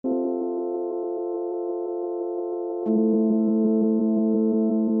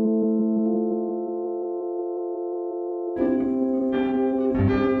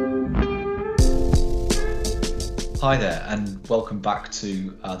Hi there, and welcome back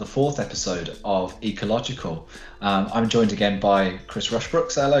to the fourth episode of Ecological. I'm joined again by Chris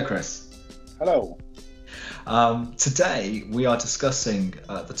Rushbrook. So hello, Chris. Hello. Today we are discussing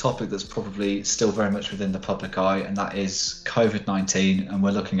the topic that's probably still very much within the public eye, and that is COVID-19, and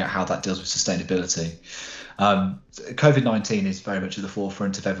we're looking at how that deals with sustainability. COVID-19 is very much at the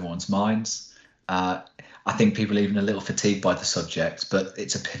forefront of everyone's minds. I think people are even a little fatigued by the subject, but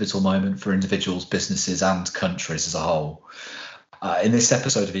it's a pivotal moment for individuals, businesses and countries as a whole. In this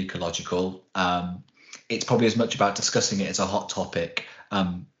episode of Ecological, it's probably as much about discussing it as a hot topic,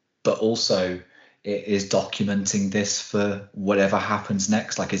 but also it is documenting this for whatever happens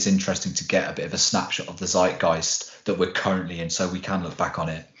next. Like, it's interesting to get a bit of a snapshot of the zeitgeist that we're currently in so we can look back on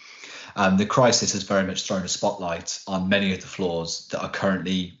it. The crisis has very much thrown a spotlight on many of the flaws that are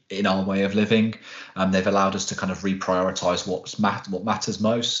currently in our way of living. They've allowed us to kind of reprioritise what matters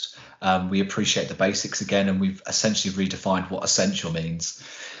most. We appreciate the basics again, and we've essentially redefined what essential means.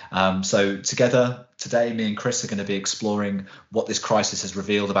 So together today, me and Chris are going to be exploring what this crisis has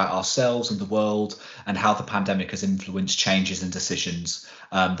revealed about ourselves and the world, and how the pandemic has influenced changes and decisions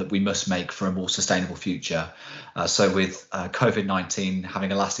that we must make for a more sustainable future. So with COVID-19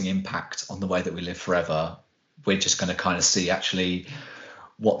 having a lasting impact on the way that we live forever, we're just going to kind of see actually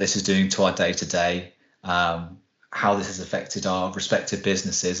what this is doing to our day-to-day, how this has affected our respective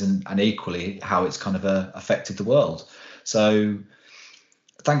businesses, and equally how it's kind of affected the world. So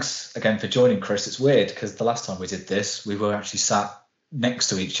thanks again for joining, Chris. It's weird because the last time we did this, we were actually sat next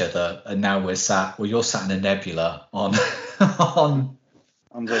to each other, and now you're sat in a nebula on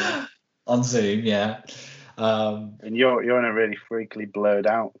Zoom. On Zoom, yeah. And you're in a really freakily blurred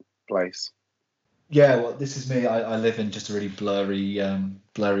out place. Yeah, well, this is me. I live in just a really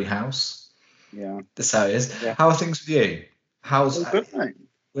blurry house. Yeah, that's how it is. Yeah. How are things with you? How's good, mate?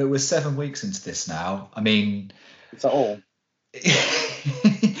 We're 7 weeks into this now. I mean, is that all?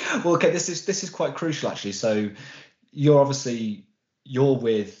 Well, okay, this is quite crucial actually. So you're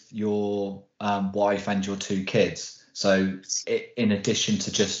with your wife and your two kids. So in addition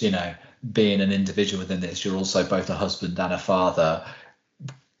to just being an individual within this, you're also both a husband and a father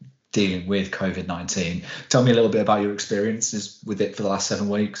dealing with COVID-19. Tell me a little bit about your experiences with it for the last 7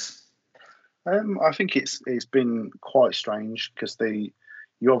 weeks. I think it's been quite strange because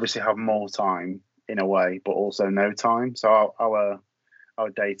you obviously have more time in a way, but also no time. So our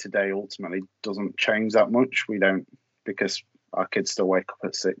day to day ultimately doesn't change that much. We don't, because our kids still wake up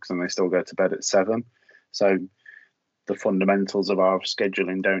at 6 and they still go to bed at 7. So the fundamentals of our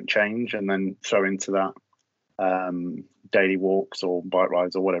scheduling don't change, and then throw into that daily walks or bike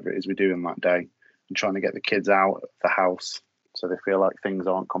rides or whatever it is we do in that day, and trying to get the kids out of the house so they feel like things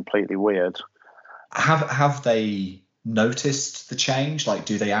aren't completely weird. Have they noticed the change? Like,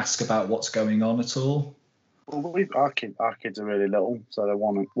 do they ask about what's going on at all? Well, our kids are really little, so they're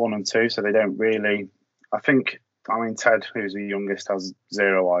one and 2, so they don't really. I mean, Ted, who's the youngest, has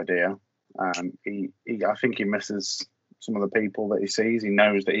zero idea. I think he misses some of the people that he sees. He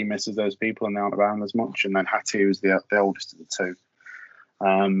knows that he misses those people and they aren't around as much. And then Hattie, who's the oldest of the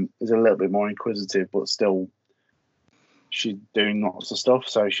 2, is a little bit more inquisitive, but still, she's doing lots of stuff,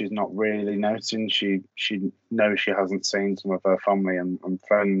 so she's not really noticing. She knows she hasn't seen some of her family and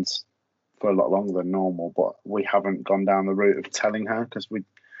friends for a lot longer than normal, but we haven't gone down the route of telling her because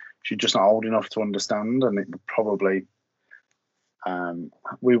she's just not old enough to understand, and it would probably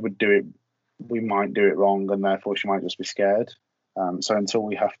we might do it wrong, and therefore she might just be scared. So until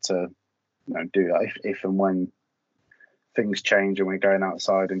we have to do that, if and when things change and we're going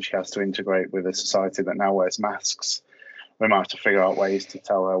outside and she has to integrate with a society that now wears masks, we might have to figure out ways to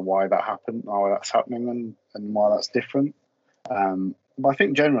tell her why that happened, why that's happening, and why that's different. But I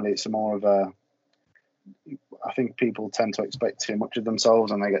think generally it's more of I think people tend to expect too much of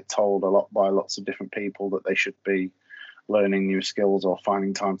themselves, and they get told a lot by lots of different people that they should be learning new skills or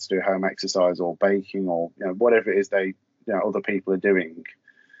finding time to do home exercise or baking or whatever it is other people are doing.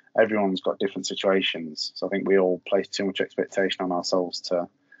 Everyone's got different situations, so I think we all place too much expectation on ourselves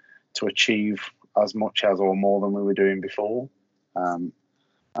to achieve as much as or more than we were doing before. And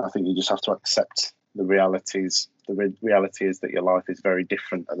I think you just have to accept the realities. The reality is that your life is very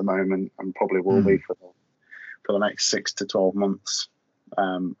different at the moment, and probably will be for the next 6 to 12 months,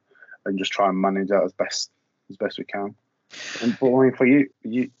 and just try and manage that as best we can. And but I mean, for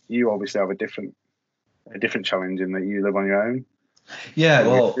you obviously have a different challenge in that you live on your own. Yeah,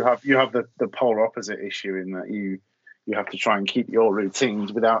 well, you have the polar opposite issue in that you you have to try and keep your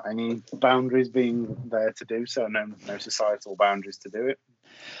routines without any boundaries being there to do so. No societal boundaries to do it.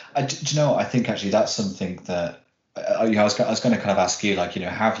 Do you know what? I think actually that's something that I was going to kind of ask you, like,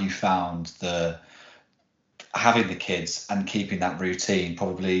 have you found having the kids and keeping that routine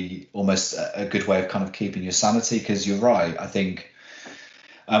probably almost a good way of kind of keeping your sanity? Because you're right. I think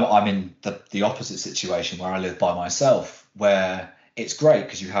I'm in the opposite situation where I live by myself, where it's great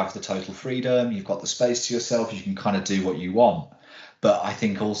because you have the total freedom, you've got the space to yourself, you can kind of do what you want. But I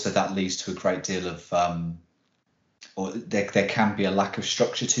think also that leads to a great deal of or there can be a lack of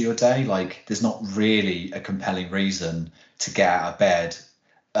structure to your day. Like, there's not really a compelling reason to get out of bed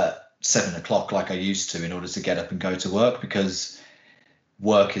at 7 o'clock like I used to in order to get up and go to work, because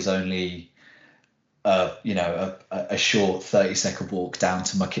work is only a short 30-second walk down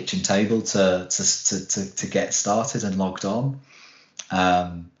to my kitchen table to get started and logged on.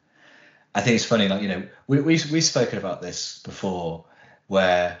 I think it's funny, like, we've spoken about this before,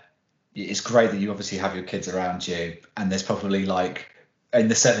 where it's great that you obviously have your kids around you, and there's probably, like, in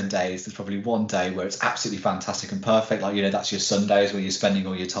the 7 days, there's probably one day where it's absolutely fantastic and perfect. Like, that's your Sundays where you're spending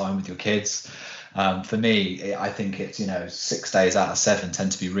all your time with your kids. For me, I think it's, 6 days out of 7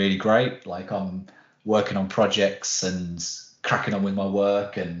 tend to be really great. Like, I'm working on projects and cracking on with my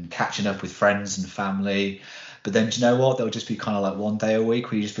work and catching up with friends and family. But then, do you know what? There'll just be kind of like one day a week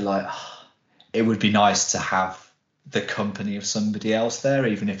where you just be like, it would be nice to have the company of somebody else there,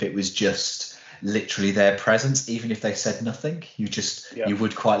 even if it was just literally their presence, even if they said nothing. You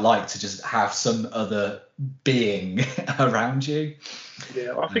would quite like to just have some other being around you.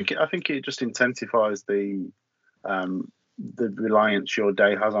 Yeah, I think it just intensifies the reliance your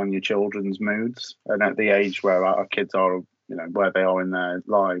day has on your children's moods, and at the age where our kids are, where they are in their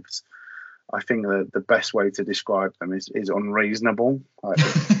lives, I think that the best way to describe them is unreasonable. Like,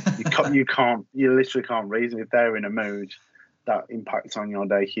 you literally can't reason. If they're in a mood, that impacts on your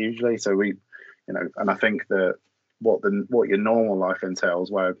day hugely. So and I think that what your normal life entails,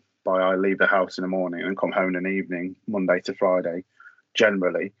 whereby I leave the house in the morning and come home in the evening, Monday to Friday,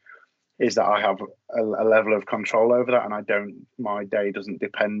 generally, is that I have a level of control over that, and my day doesn't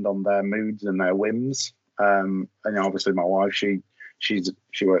depend on their moods and their whims. And obviously my wife, she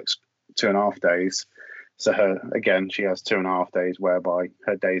works 2.5 days. So she has 2.5 days whereby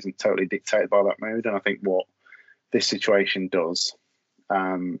her day isn't totally dictated by that mood. And I think what this situation does,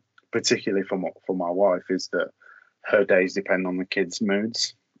 particularly for my wife, is that her days depend on the kids'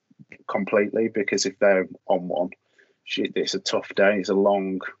 moods completely, because if they're on one, it's a tough day. It's a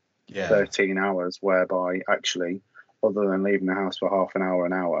long 13 hours whereby actually, other than leaving the house for half an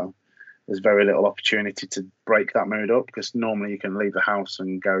hour, there's very little opportunity to break that mood up, because normally you can leave the house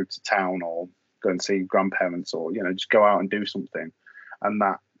and go to town or go and see grandparents, or just go out and do something, and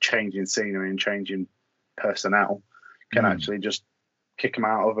that changing scenery and changing personnel can actually just kick them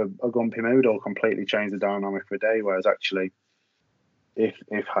out of a grumpy mood or completely change the dynamic of a day. Whereas actually, if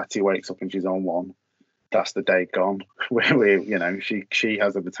Hattie wakes up and she's on one, that's the day gone. She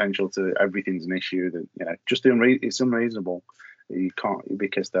has the potential to, everything's an issue that it's unreasonable. You can't,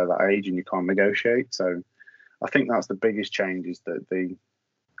 because they're that age and you can't negotiate. So I think that's the biggest change, is that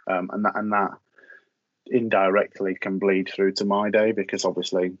and that indirectly can bleed through to my day, because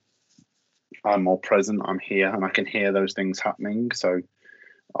obviously I'm more present, I'm here, and I can hear those things happening. So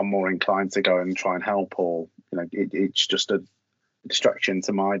I'm more inclined to go and try and help, or it's just a distraction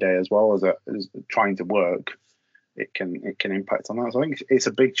to my day as well as trying to work. It can impact on that. So I think it's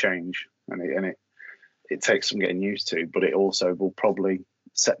a big change, and it takes some getting used to, but it also will probably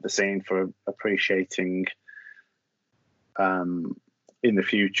set the scene for appreciating in the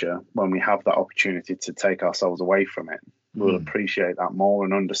future, when we have that opportunity to take ourselves away from it. We'll appreciate that more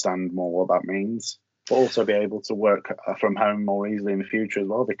and understand more what that means, but also be able to work from home more easily in the future as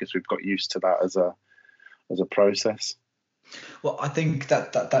well, because we've got used to that as a process. Well, I think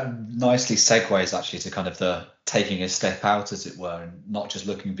that nicely segues actually to kind of the taking a step out, as it were, and not just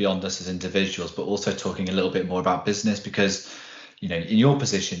looking beyond us as individuals, but also talking a little bit more about business, because in your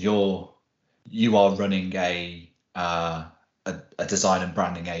position, you are running a design and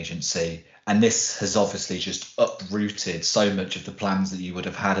branding agency, and this has obviously just uprooted so much of the plans that you would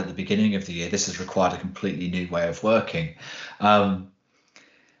have had at the beginning of the year. This has required a completely new way of working.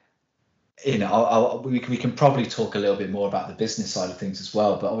 We can probably talk a little bit more about the business side of things as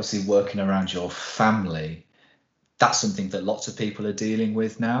well, but obviously working around your family, that's something that lots of people are dealing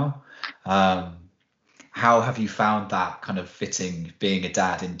with now. How have you found that kind of fitting being a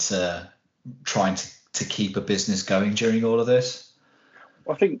dad into trying to keep a business going during all of this?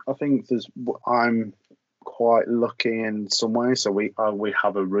 I think I'm quite lucky in some ways. So we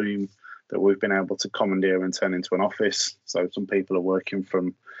have a room that we've been able to commandeer and turn into an office. So some people are working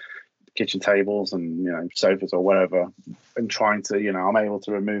from kitchen tables and sofas or wherever, and trying to I'm able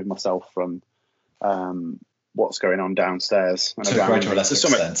to remove myself from what's going on downstairs and to a greater or lesser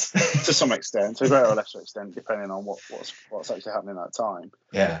extent. To some extent, to a greater or lesser extent, depending on what's actually happening at that time.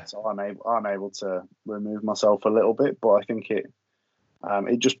 Yeah. So I'm able to remove myself a little bit, but I think it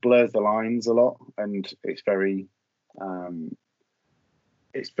just blurs the lines a lot, and it's very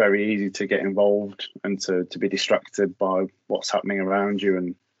easy to get involved and to be distracted by what's happening around you,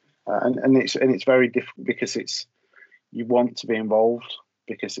 and it's very different because you want to be involved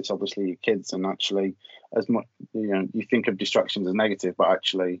because it's obviously your kids, and actually as much you think of distractions as negative, but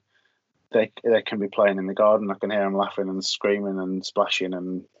actually they can be playing in the garden. I can hear them laughing and screaming and splashing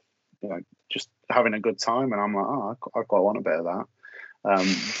and just having a good time, and I'm like, I quite want a bit of that.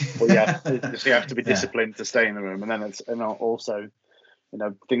 But yeah, you have to be disciplined to stay in the room, and then and also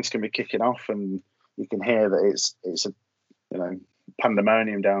things can be kicking off, and you can hear that it's a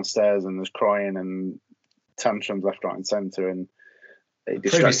pandemonium downstairs, and there's crying and tantrums left, right, and centre, and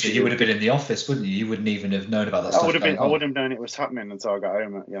previously you would have been in the office, wouldn't you? You wouldn't even have known about that stuff. I wouldn't have known it was happening until I got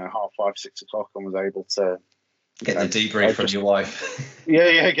home at 5:30, 6 o'clock, and was able to get the debrief from your wife.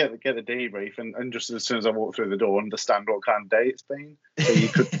 get the debrief, and just as soon as I walk through the door, understand what kind of day it's been, so you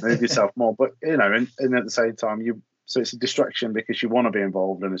could move yourself more. But and at the same time, so it's a distraction because you want to be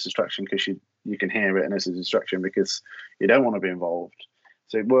involved, and it's a distraction because you can hear it, and it's a distraction because you don't want to be involved.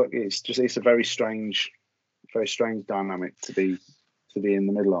 So it's a very strange dynamic to be in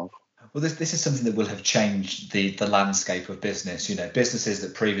the middle of. Well, this is something that will have changed the landscape of business. Businesses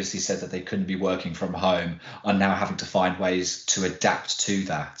that previously said that they couldn't be working from home are now having to find ways to adapt to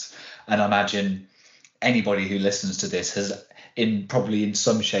that. And I imagine anybody who listens to this has, probably in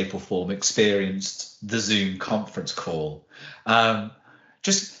some shape or form, experienced the Zoom conference call.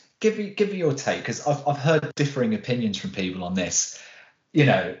 Just give me your take, because I've heard differing opinions from people on this.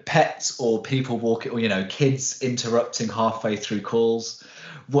 Pets or people walking, or kids interrupting halfway through calls.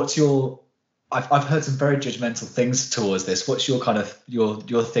 What's your? I've heard some very judgmental things towards this. What's your kind of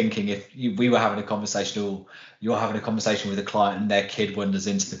your thinking if we were having a conversation, or you're having a conversation with a client and their kid wanders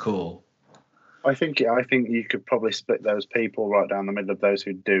into the call? I think you could probably split those people right down the middle of those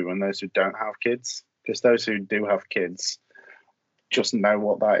who do and those who don't have kids, because those who do have kids just know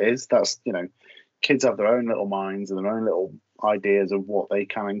what that is. That's kids have their own little minds and their own little ideas of what they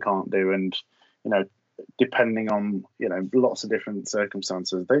can and can't do, and depending on lots of different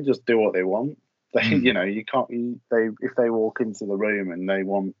circumstances, they just do what they want. They you can't if they walk into the room and they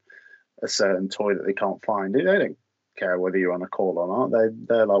want a certain toy that they can't find, they don't care whether you're on a call or not.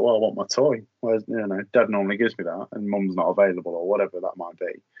 They're like, well, I want my toy. Whereas dad normally gives me that, and mum's not available, or whatever that might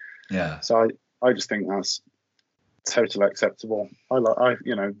be. Yeah. So I just think that's totally acceptable.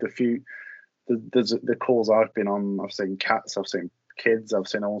 The calls I've been on, I've seen cats, I've seen kids, I've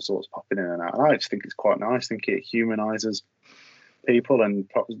seen all sorts popping in and out, and I just think it's quite nice. I think it humanises people, and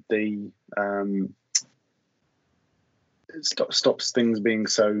stops things being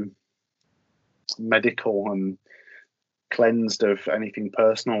so medical and cleansed of anything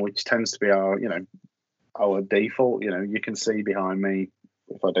personal, which tends to be our default. You can see behind me,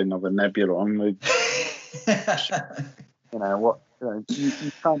 if I didn't have a nebula on,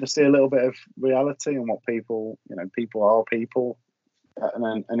 you kind of see a little bit of reality and what people are people.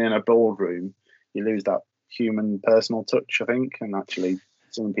 And in a boardroom, you lose that human personal touch, I think. And actually,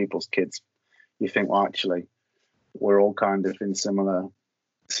 seeing people's kids, you think, well, actually, we're all kind of in similar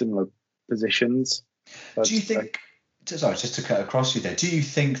positions. Do you think? Sorry, just to cut across you there. Do you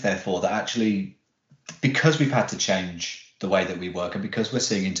think, therefore, that actually, because we've had to change the way that we work, and because we're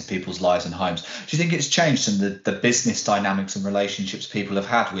seeing into people's lives and homes, do you think it's changed some of the business dynamics and relationships people have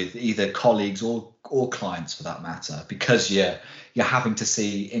had with either colleagues or clients, for that matter, because you're having to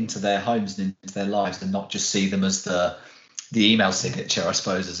see into their homes and into their lives and not just see them as the email signature, I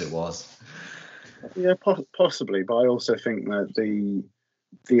suppose, as it was? Yeah, possibly, but I also think that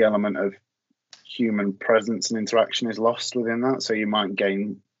the element of human presence and interaction is lost within that. So you might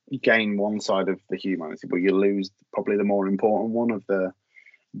gain one side of the humanity, but you lose probably the more important one of the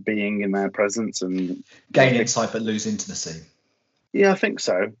being in their presence, and gain insight but lose intimacy. Yeah, I think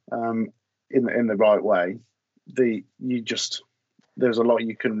so. In the right way, there's a lot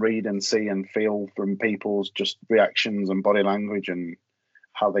you can read and see and feel from people's just reactions and body language and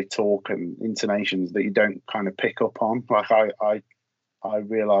how they talk and intonations that you don't kind of pick up on. Like I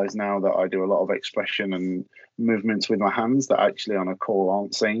realise now that I do a lot of expression and movements with my hands that actually on a call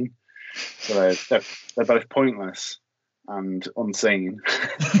aren't seen. So they're both pointless and unseen.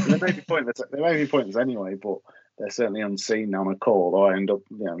 They may be pointless anyway, but they're certainly unseen on a call, or I end up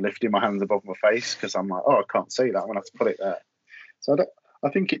lifting my hands above my face because I'm like, oh, I can't see that. I'm gonna have to put it there. So I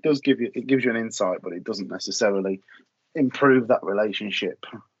think it gives you an insight, but it doesn't necessarily improve that relationship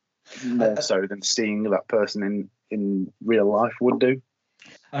more so than seeing that person in real life would do.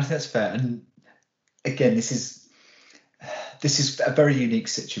 I think that's fair. And again, this is a very unique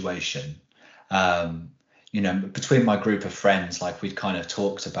situation. Between my group of friends, like we'd kind of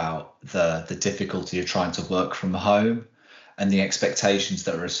talked about the difficulty of trying to work from home and the expectations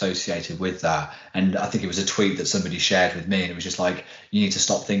that are associated with that. And I think it was a tweet that somebody shared with me, and it was just like, you need to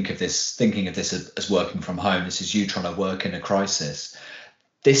stop thinking of this as working from home. This is you trying to work in a crisis.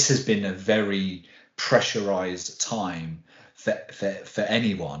 This has been a very pressurized time for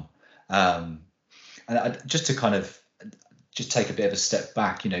anyone. Just to kind of just take a bit of a step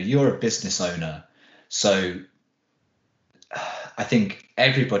back, you're a business owner, so I think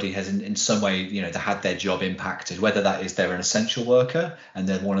everybody has in some way, had their job impacted, whether that is they're an essential worker and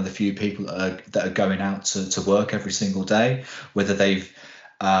they're one of the few people that are going out to work every single day, whether they're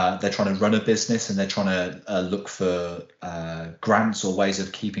trying to run a business and they're trying to look for grants or ways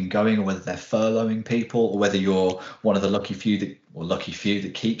of keeping going, or whether they're furloughing people, or whether you're one of the lucky few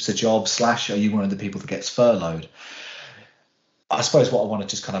that keeps a job / are you one of the people that gets furloughed. I suppose what I want to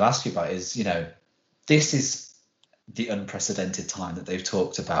just kind of ask you about is, this is the unprecedented time that they've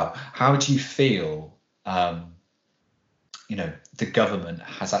talked about. How do you feel, the government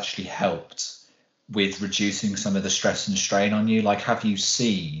has actually helped with reducing some of the stress and strain on you? Like, have you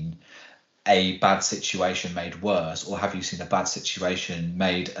seen a bad situation made worse, or have you seen a bad situation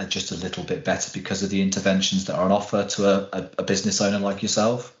made just a little bit better because of the interventions that are on offer to a business owner like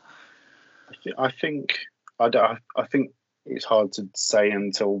yourself? I think it's hard to say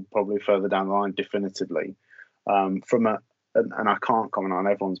until probably further down the line definitively. And I can't comment on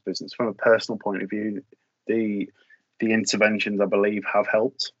everyone's business. From a personal point of view, the interventions, I believe, have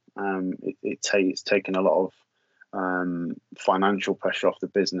helped. It's taken a lot of financial pressure off the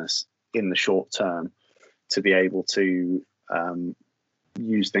business in the short term to be able to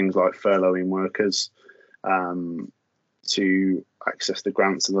use things like furloughing workers, to access the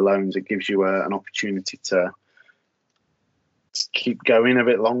grants and the loans. It gives you an opportunity to keep going a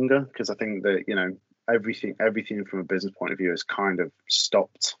bit longer, because I think that everything from a business point of view has kind of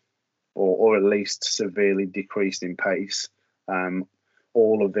stopped, or at least severely decreased in pace.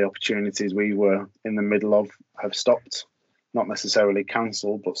 All of the opportunities we were in the middle of have stopped, not necessarily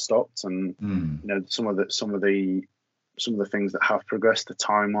cancelled, but stopped. And some of the things that have progressed, the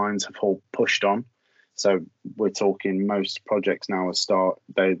timelines have all pushed on. So we're talking most projects now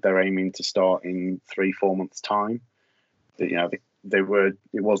they're aiming to start in 3-4 months' time. It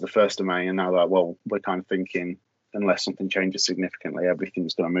was the 1st of May, and now that, well, we're kind of thinking, unless something changes significantly,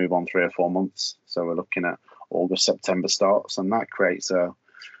 everything's going to move on 3 or 4 months. So we're looking at August, September starts, and that creates a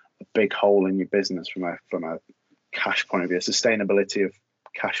big hole in your business from a cash point of view, a sustainability of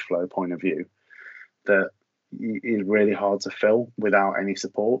cash flow point of view, that is really hard to fill without any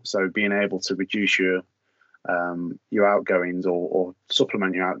support. So being able to reduce your outgoings or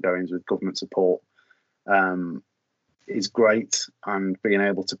supplement your outgoings with government support is great, and being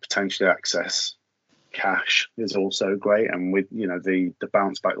able to potentially access cash is also great. And with the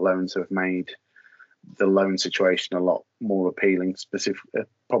bounce back loans have made the loan situation a lot more appealing,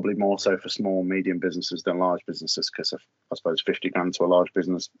 probably more so for small and medium businesses than large businesses, because I suppose 50 grand to a large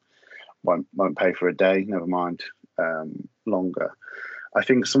business won't pay for a day, never mind longer. I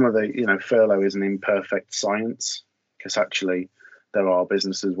think some of the furlough is an imperfect science, because actually there are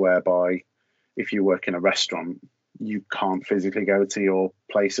businesses whereby if you work in a restaurant, you can't physically go to your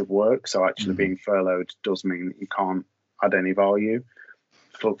place of work. So actually being furloughed does mean that you can't add any value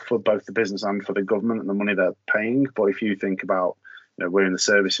for both the business and for the government and the money they're paying. But if you think about, we're in the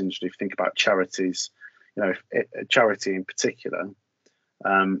service industry, if you think about charities, if a charity in particular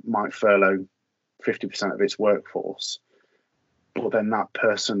might furlough 50% of its workforce, but then that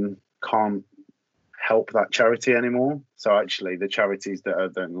person can't help that charity anymore. So actually the charities that are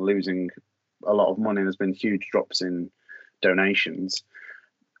then losing a lot of money, there's been huge drops in donations,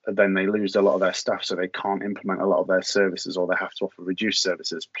 then they lose a lot of their staff, so they can't implement a lot of their services, or they have to offer reduced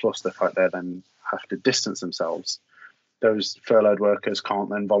services, plus the fact they then have to distance themselves. Those furloughed workers can't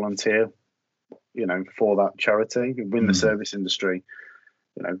then volunteer, for that charity. In the service industry,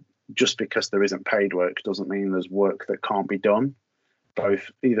 just because there isn't paid work doesn't mean there's work that can't be done,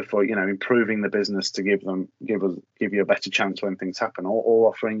 both either for improving the business to give you a better chance when things happen, or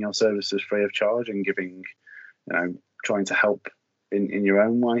offering your services free of charge and giving, trying to help in your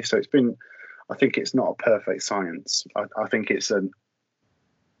own way. So I think it's not a perfect science. I think it's an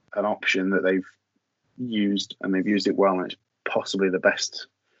option that they've used, and they've used it well, and it's possibly the best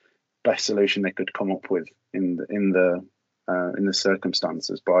solution they could come up with in the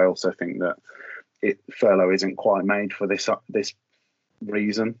circumstances. But I also think that furlough isn't quite made for this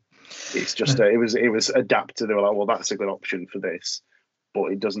reason. It's just it was adapted. They were like, well, that's a good option for this,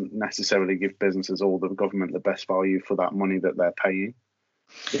 but it doesn't necessarily give businesses or the government the best value for that money that they're paying,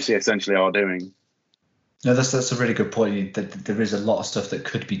 which they essentially are doing. No, that's a really good point. There is a lot of stuff that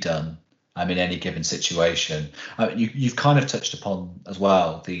could be done. In any given situation. You've kind of touched upon as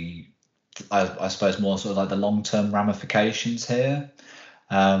well I suppose more sort of like the long-term ramifications here.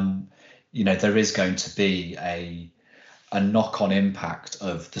 There is going to be a knock-on impact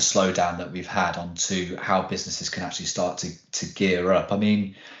of the slowdown that we've had onto how businesses can actually start to gear up.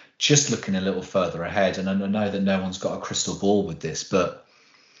 Just looking a little further ahead, and I know that no one's got a crystal ball with this, but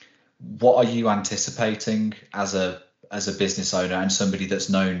what are you anticipating as a business owner and somebody that's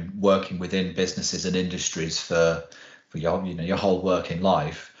known working within businesses and industries for your whole working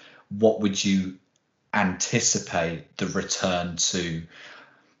life? What would you anticipate the return to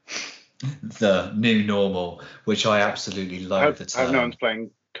the new normal, which I absolutely loathe the term. I hope no one's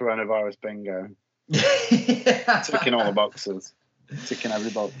playing coronavirus bingo. Ticking all the boxes. Ticking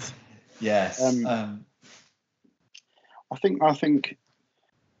every box. Yes. I think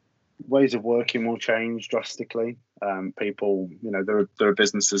ways of working will change drastically. People, there are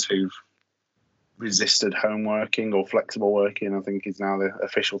businesses who've resisted home working or flexible working, I think is now the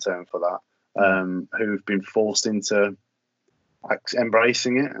official term for that, who've been forced into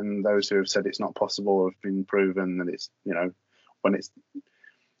embracing it, and those who have said it's not possible have been proven that it's,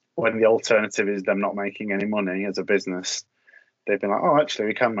 when the alternative is them not making any money as a business, they've been like, oh, actually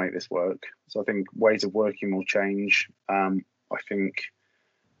we can make this work. So I think ways of working will change. I think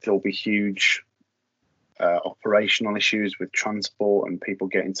there'll be huge operational issues with transport and people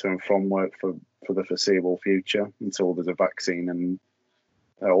getting to and from work for the foreseeable future until there's a vaccine and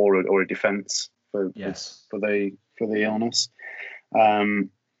or a defence for the illness. I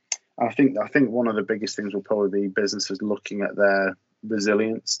think one of the biggest things will probably be businesses looking at their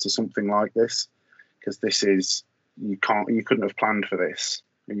resilience to something like this, because this is you couldn't have planned for this.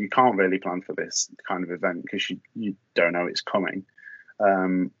 You can't really plan for this kind of event because you don't know it's coming.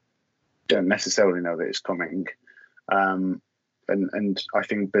 Don't necessarily know that it's coming. And I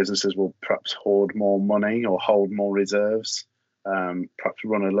think businesses will perhaps hoard more money or hold more reserves, perhaps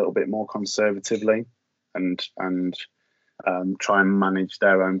run a little bit more conservatively and try and manage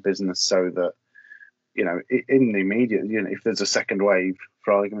their own business so that, in the immediate, if there's a second wave,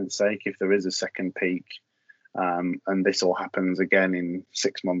 for argument's sake, if there is a second peak, and this all happens again in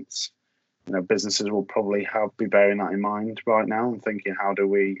 6 months, businesses will probably be bearing that in mind right now and thinking, how do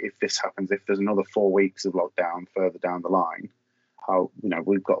we, if this happens, if there's another 4 weeks of lockdown further down the line, how,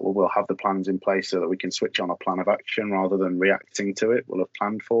 we'll have the plans in place so that we can switch on a plan of action rather than reacting to it. We'll have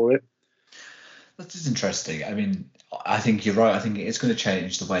planned for it. That is interesting. I think you're right. I think it's going to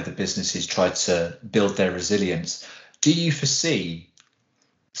change the way the businesses try to build their resilience. Do you foresee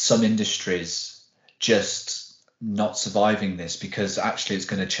some industries just not surviving this because actually it's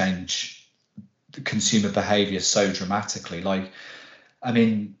going to change the consumer behavior so dramatically? I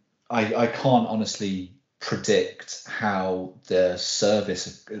can't honestly predict how the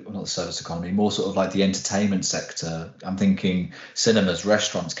not the service economy, more sort of like the entertainment sector. I'm thinking cinemas,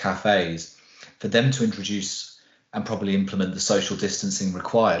 restaurants, cafes, for them to introduce and probably implement the social distancing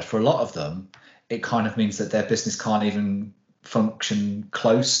required. For a lot of them, it kind of means that their business can't even function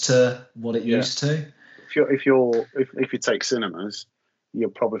close to what it used to. If you take cinemas, you're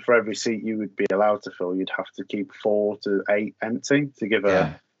probably, for every seat you would be allowed to fill, you'd have to keep 4 to 8 empty to give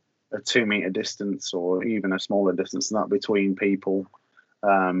a 2 meter distance or even a smaller distance than that between people.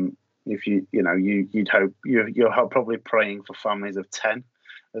 If you'd hope you're probably praying for families of 10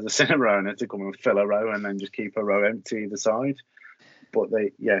 as a cinema owner to come and fill a row and then just keep a row empty either side. But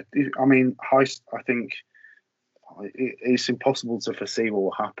I think it's impossible to foresee what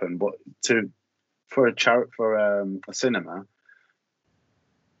will happen. But for a cinema,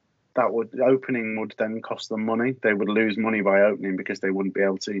 opening would then cost them money. They would lose money by opening because they wouldn't be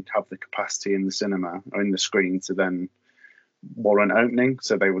able to have the capacity in the cinema or in the screen to then warrant opening.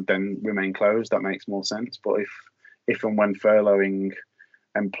 So they would then remain closed. That makes more sense. But if and when furloughing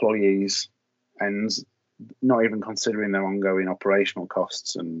employees ends, not even considering their ongoing operational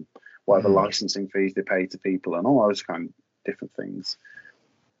costs and whatever licensing fees they pay to people and all those kind of different things,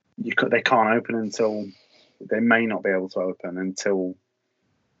 they can't open until they may not be able to open until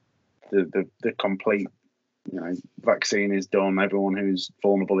the complete vaccine is done, everyone who's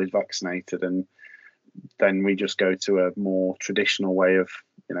vulnerable is vaccinated, and then we just go to a more traditional way of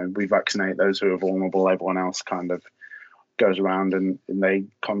we vaccinate those who are vulnerable. Everyone else kind of goes around and they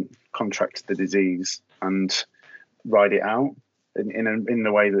contract the disease and ride it out in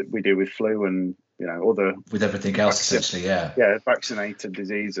the way that we do with flu and other with everything else essentially. Yeah, vaccinated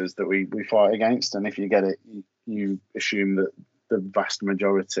diseases that we fight against. And if you get it, you assume that the vast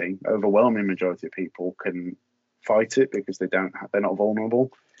majority, overwhelming majority of people can fight it because they're not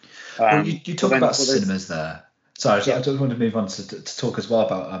vulnerable. Well, you talk about cinemas there. Sorry, I just want to move on to talk as well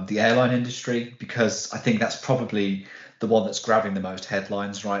about the airline industry, because I think that's probably the one that's grabbing the most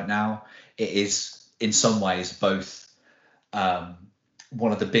headlines right now. It is in some ways both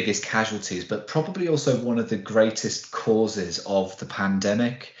one of the biggest casualties, but probably also one of the greatest causes of the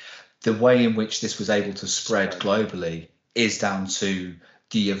pandemic. The way in which this was able to spread globally is down to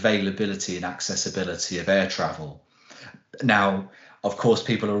the availability and accessibility of air travel. Now, of course,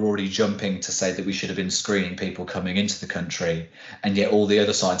 people are already jumping to say that we should have been screening people coming into the country, and yet all the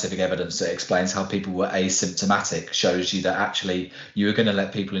other scientific evidence that explains how people were asymptomatic shows you that actually you were going to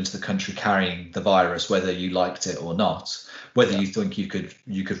let people into the country carrying the virus, whether you liked it or not, whether you think you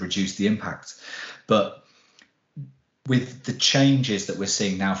could reduce the impact. But with the changes that we're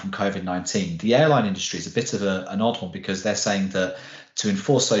seeing now from COVID-19, the airline industry is a bit of an odd one, because they're saying that to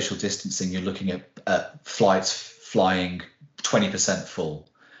enforce social distancing, you're looking at flights flying 20% full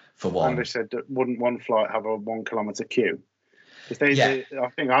for one. And they said that wouldn't one flight have a 1 kilometre queue? I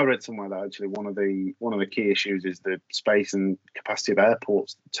think I read somewhere that actually one of the key issues is the space and capacity of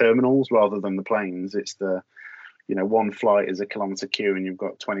airports terminals rather than the planes. It's the one flight is a kilometre queue and you've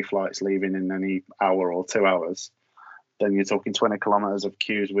got 20 flights leaving in any hour or 2 hours. Then you're talking 20 kilometres of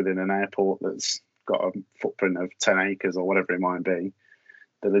queues within an airport that's got a footprint of 10 acres or whatever it might be.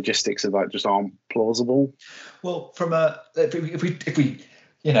 The logistics of that just aren't plausible. Well, if we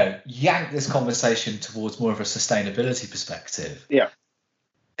yank this conversation towards more of a sustainability perspective,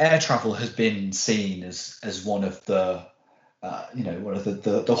 air travel has been seen as one of the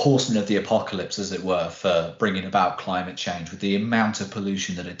the horsemen of the apocalypse, as it were, for bringing about climate change, with the amount of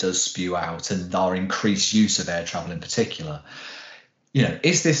pollution that it does spew out and our increased use of air travel in particular.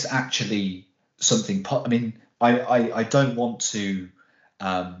 Is this actually something? I mean, I don't want to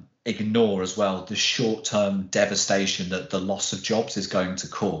ignore as well the short-term devastation that the loss of jobs is going to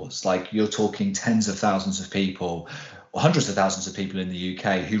cause. Like, you're talking tens of thousands of people, or hundreds of thousands of people in the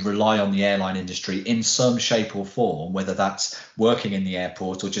UK who rely on the airline industry in some shape or form, whether that's working in the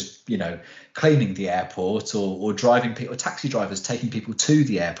airport or just cleaning the airport or driving people, or taxi drivers taking people to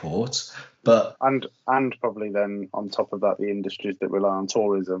the airport. But and probably then on top of that, the industries that rely on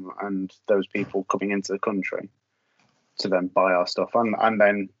tourism and those people coming into the country to then buy our stuff, and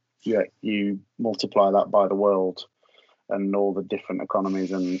then you multiply that by the world and all the different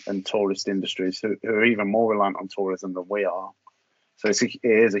economies and tourist industries who are even more reliant on tourism than we are. So it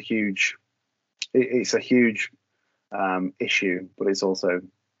is a huge issue, but it's a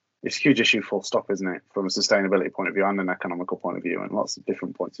huge issue full stop, isn't it, from a sustainability point of view and an economical point of view and lots of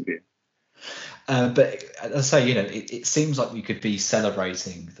different points of view. But as I say, it seems like we could be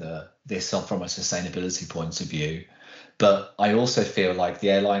celebrating this from a sustainability point of view. But I also feel like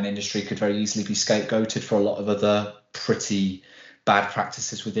the airline industry could very easily be scapegoated for a lot of other pretty bad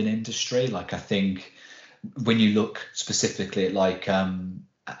practices within industry. Like, I think when you look specifically at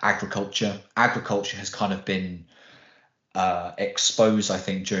agriculture has kind of been exposed, I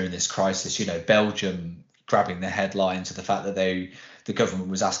think, during this crisis. Belgium grabbing the headlines of the fact that the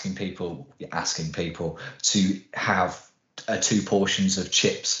government was asking people to have 2 portions of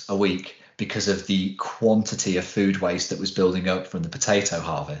chips a week because of the quantity of food waste that was building up from the potato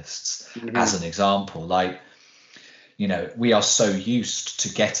harvests. Mm-hmm. As an example, we are so used to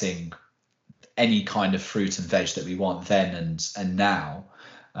getting any kind of fruit and veg that we want then and now.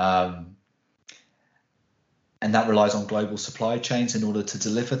 And that relies on global supply chains in order to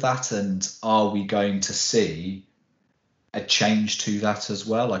deliver that. And are we going to see a change to that as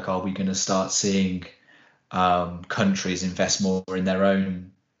well? Like, are we going to start seeing countries invest more in their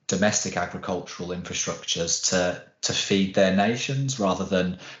own domestic agricultural infrastructures to feed their nations, rather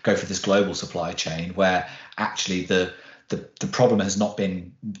than go for this global supply chain where actually the problem has not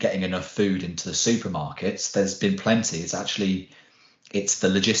been getting enough food into the supermarkets? There's been plenty. It's the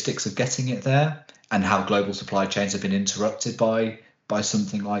logistics of getting it there, and how global supply chains have been interrupted by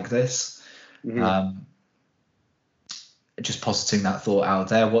something like this. Mm-hmm. Just positing that thought out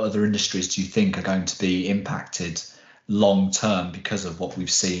there. What other industries do you think are going to be impacted long term because of what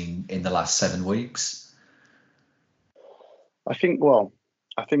we've seen in the last 7 weeks? I think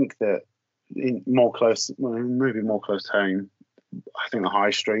that moving more close to home, I think the high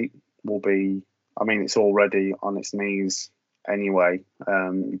street will be, it's already on its knees anyway.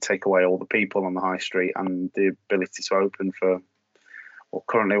 You take away all the people on the high street and the ability to open for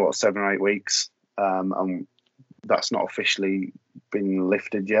currently 7 or 8 weeks, and that's not officially been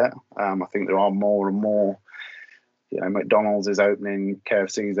lifted yet. I think there are more and more. McDonald's is opening,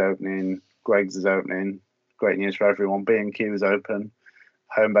 KFC is opening, Greggs is opening. Great news for everyone. B&Q is open,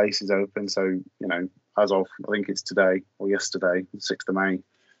 Homebase is open. So as of, I think it's today or yesterday, the 6th of May,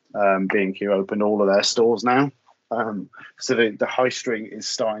 B&Q opened all of their stores now. So the high street is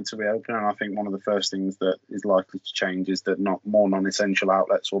starting to reopen, and I think one of the first things that is likely to change is that more non-essential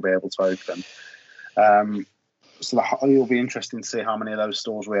outlets will be able to open. So it'll be interesting to see how many of those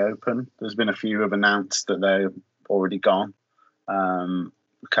stores reopen. There's been a few who have announced that they're already gone.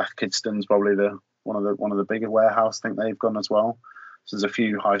 Cath Kidston's probably one of the bigger warehouse. I think they've gone as well. So there's a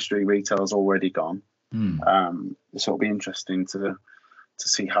few high street retailers already gone. So it'll be interesting to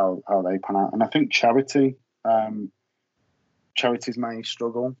see how they pan out. And I think charities may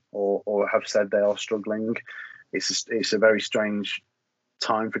struggle or have said they are struggling. It's a very strange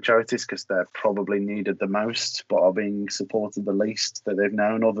time for charities because they're probably needed the most but are being supported the least that they've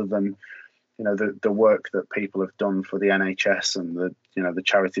known, other than the work that people have done for the NHS and the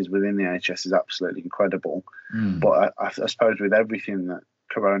charities within the NHS is absolutely incredible. But I suppose with everything that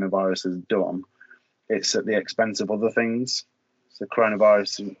coronavirus has done, it's at the expense of other things. So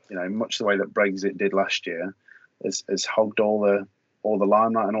coronavirus, much the way that Brexit did last year, has hogged all the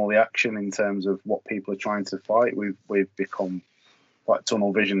limelight and all the action in terms of what people are trying to fight. We've become quite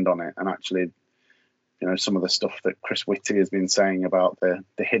tunnel visioned on it, and actually, some of the stuff that Chris Whitty has been saying about the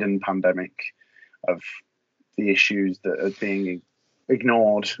hidden pandemic of the issues that are being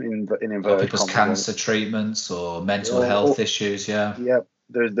ignored in inverted people's cancer treatments or mental health issues. Yeah.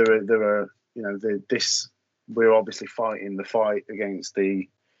 There are we're obviously fighting the fight against the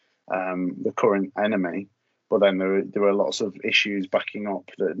current enemy, but then there are lots of issues backing up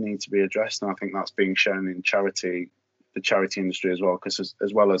that need to be addressed, and I think that's being shown in the charity industry as well, because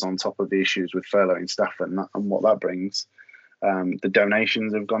as well as on top of the issues with furloughing staff and what that brings, the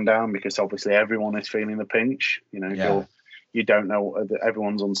donations have gone down because obviously everyone is feeling the pinch. You don't know,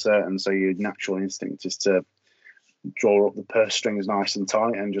 everyone's uncertain, so your natural instinct is to draw up the purse strings nice and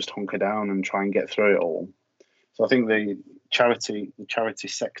tight and just hunker down and try and get through it all. So I think the charity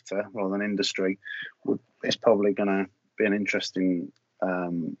sector rather than industry is probably going to be an interesting.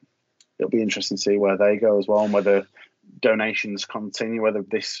 It'll be interesting to see where they go as well, and whether donations continue, whether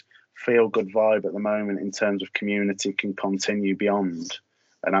this feel-good vibe at the moment in terms of community can continue beyond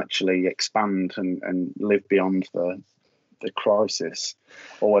and actually expand and live beyond the crisis,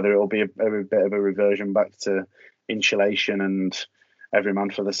 or whether it'll be a bit of a reversion back to insulation and every man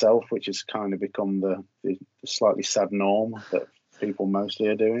for themselves, which has kind of become the slightly sad norm that people mostly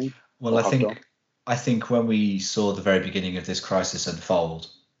are doing. Well, I think when we saw the very beginning of this crisis unfold,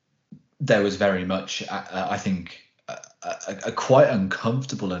 there was very much, I think, a quite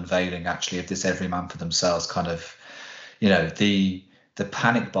uncomfortable unveiling actually of this every man for themselves kind of, the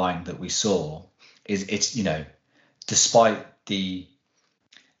panic buying that we saw it's despite the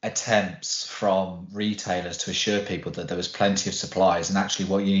attempts from retailers to assure people that there was plenty of supplies, and actually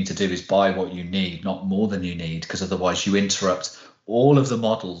what you need to do is buy what you need, not more than you need, because otherwise you interrupt all of the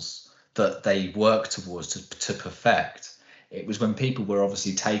models that they work towards to perfect. It was when people were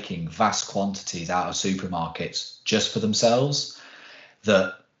obviously taking vast quantities out of supermarkets just for themselves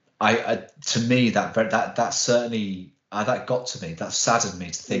that to me that certainly that got to me. That saddened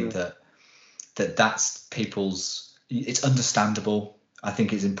me to think that's people's. It's understandable. I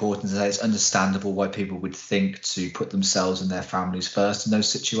think it's important to say it's understandable why people would think to put themselves and their families first in those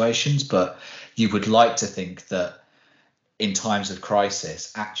situations. But you would like to think that in times of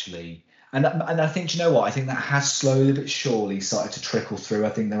crisis, actually. And I think, I think that has slowly but surely started to trickle through. I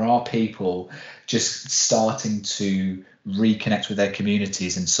think there are people just starting to reconnect with their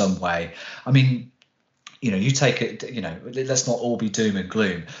communities in some way. I mean, you take it, let's not all be doom and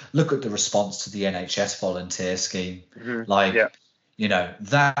gloom. Look at the response to the NHS volunteer scheme.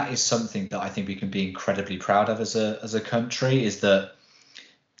 That is something that I think we can be incredibly proud of as a country, is that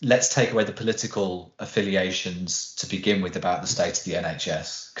let's take away the political affiliations to begin with about the state of the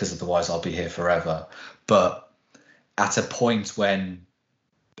NHS, because otherwise I'll be here forever. But at a point when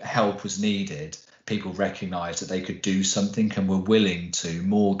help was needed, people recognised that they could do something and were willing to,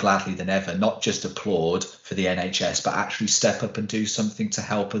 more gladly than ever, not just applaud for the NHS, but actually step up and do something to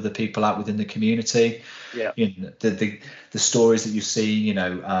help other people out within the community. Yeah. The stories that you see,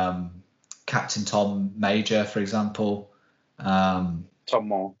 Captain Tom Major, for example. Tom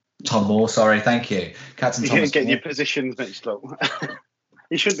Moore, sorry, thank you. Captain Thomas You get Moore. your positions mixed up.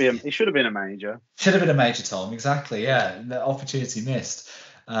 He should be. He should have been a major. Should have been a major, Tom. Exactly. Yeah, the opportunity missed.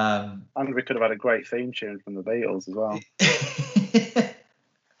 And we could have had a great theme tune from the Beatles as well.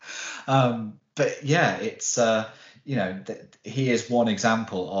 But yeah, it's he is one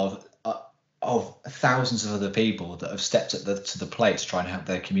example of thousands of other people that have stepped to the plate to try and help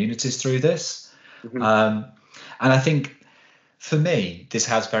their communities through this. Mm-hmm. And I think for me, this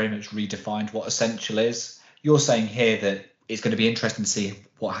has very much redefined what essential is. You're saying here that it's going to be interesting to see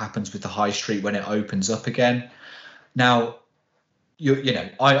what happens with the high street when it opens up again. Now,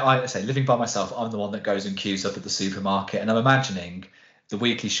 I say, living by myself, I'm the one that goes and queues up at the supermarket, and I'm imagining the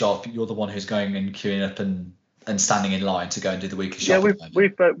weekly shop. You're the one who's going and queuing up and standing in line to go and do the weekly shop. Yeah,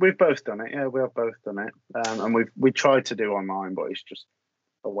 we've both done it. Yeah, we have both done it, and we tried to do online, but it's just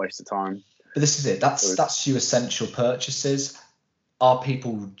a waste of time. But this is it. That's your essential purchases. Are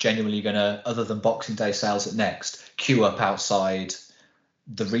people genuinely going to, other than Boxing Day sales at Next, queue up outside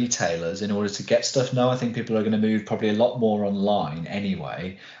the retailers in order to get stuff? No, I think people are going to move probably a lot more online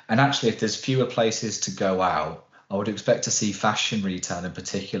anyway. And actually, if there's fewer places to go out, I would expect to see fashion retail in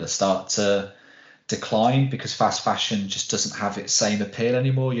particular start to decline, because fast fashion just doesn't have its same appeal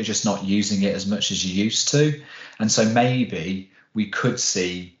anymore. You're just not using it as much as you used to. And so maybe we could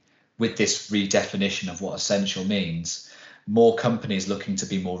see, with this redefinition of what essential means, more companies looking to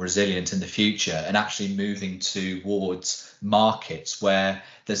be more resilient in the future and actually moving towards markets where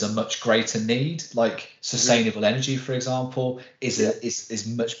there's a much greater need, like sustainable energy, for example, is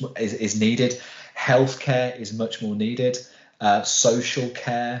needed. Healthcare is much more needed. Social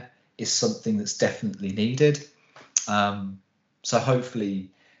care is something that's definitely needed. So hopefully,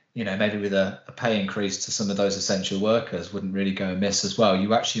 maybe with a pay increase to some of those essential workers wouldn't really go amiss as well.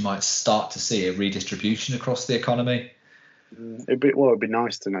 You actually might start to see a redistribution across the economy. It'd be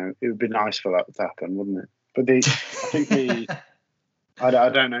nice to know. It would be nice for that to happen, wouldn't it? But I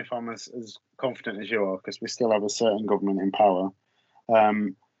don't know if I'm as confident as you are, because we still have a certain government in power.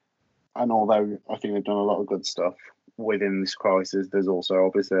 And although I think they've done a lot of good stuff within this crisis, there's also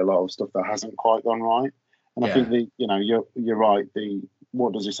obviously a lot of stuff that hasn't quite gone right. And I think you're right.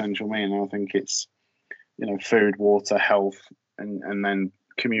 What does essential mean? And I think it's food, water, health, and then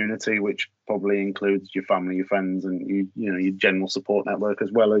community, which probably includes your family, your friends, and your general support network,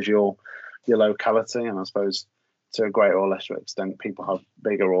 as well as your locality. And I suppose to a greater or lesser extent, people have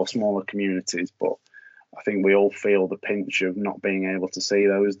bigger or smaller communities, but I think we all feel the pinch of not being able to see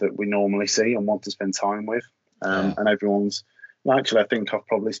those that we normally see and want to spend time with. And everyone's actually, I think I've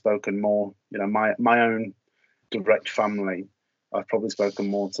probably spoken more, my own direct family, I've probably spoken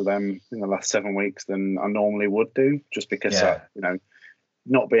more to them in the last 7 weeks than I normally would do, just because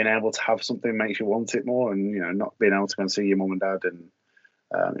not being able to have something makes you want it more, and not being able to go and see your mum and dad, and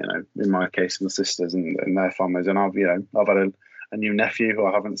in my case, my sisters and their families, and I've had a new nephew who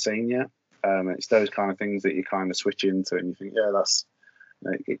I haven't seen yet. It's those kind of things that you kind of switch into, and you think, that's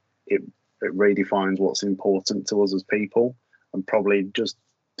it redefines what's important to us as people, and probably just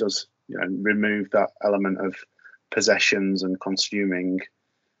does remove that element of possessions and consuming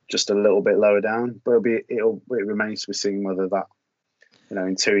just a little bit lower down. But it remains to be seen whether that,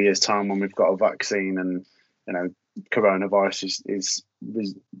 in 2 years' time, when we've got a vaccine and coronavirus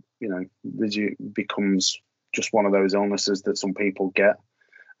becomes just one of those illnesses that some people get,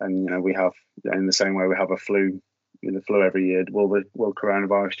 and we have, in the same way we have a flu, the flu every year. Will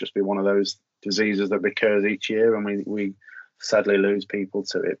coronavirus just be one of those diseases that recurs each year, and we sadly lose people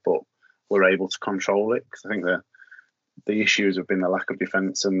to it, but we're able to control it? Because I think the issues have been the lack of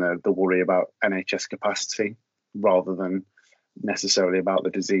defence and the worry about NHS capacity, rather than necessarily about the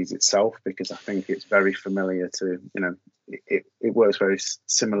disease itself, because I think it's very familiar to, it works very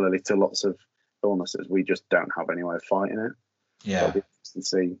similarly to lots of illnesses. We just don't have any way of fighting it. Yeah. So it'll be interesting to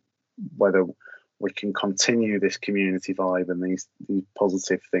see whether we can continue this community vibe and these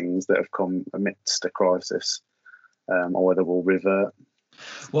positive things that have come amidst a crisis, or whether we'll revert.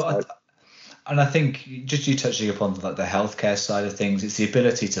 Well, and I think just you touching upon the healthcare side of things, it's the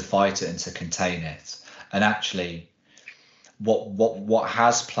ability to fight it and to contain it. And actually, what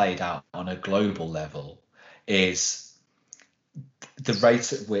has played out on a global level is the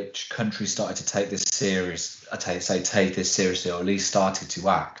rate at which countries started to take this take this seriously, or at least started to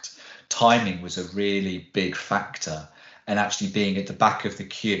act. Timing was a really big factor, and actually being at the back of the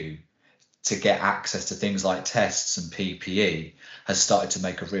queue to get access to things like tests and PPE has started to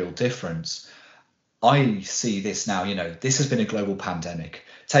make a real difference. I see this now, this has been a global pandemic.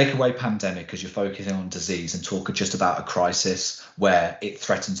 Take away pandemic because you're focusing on disease and talk just about a crisis where it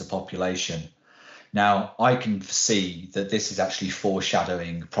threatens a population. Now, I can see that this is actually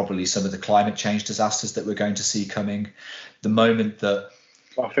foreshadowing probably some of the climate change disasters that we're going to see coming. The moment that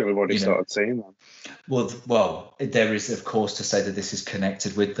Well, I think we've already You know, started seeing that. well, there is, of course, to say that this is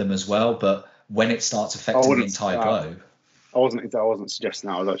connected with them as well, but when it starts I affecting the wouldn't. entire globe, I wasn't suggesting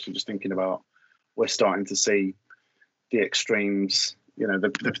that. I was actually just thinking about we're starting to see the extremes. You know, the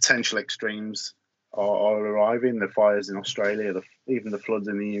potential extremes are arriving. The fires in Australia, even the floods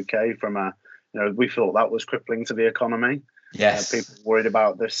in the UK. From a, you know, we thought that was crippling to the economy. yes, People worried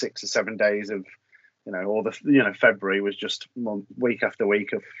about the 6 or 7 days of, you know, or the, you know, February was just week after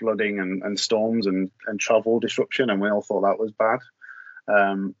week of flooding and storms and travel disruption, and we all thought that was bad.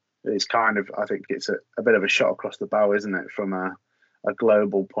 It's kind of, I think it's a bit of a shot across the bow, isn't it, from a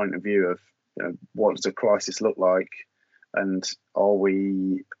global point of view of, you know, what does a crisis look like, and are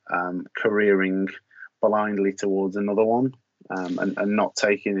we careering blindly towards another one, and not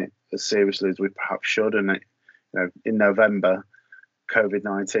taking it as seriously as we perhaps should. And it, you know, in November,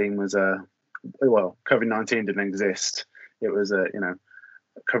 COVID-19 was COVID-19 didn't exist. It was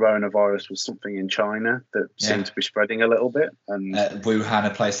coronavirus was something in China that seemed to be spreading a little bit, and Wuhan,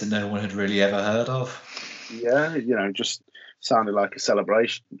 a place that no one had really ever heard of. Yeah, you know, just sounded like a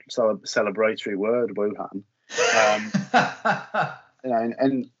celebratory word, Wuhan. You know,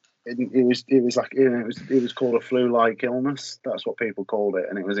 and it was like, you know, it was called a flu-like illness. That's what people called it,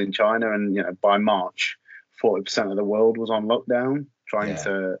 and it was in China. And, you know, by March, 40% of the world was on lockdown, trying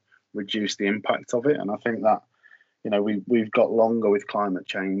to reduce the impact of it. And I think that, you know, we've got longer with climate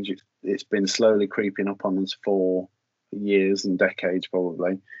change. It's been slowly creeping up on us for years and decades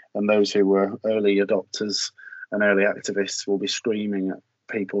probably. And those who were early adopters and early activists will be screaming at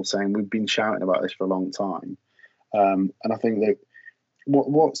people saying we've been shouting about this for a long time. And I think that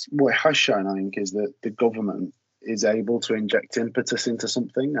what it has shown, I think, is that the government is able to inject impetus into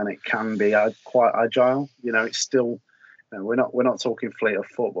something, and it can be quite agile. You know, it's still, you know, we're not talking fleet of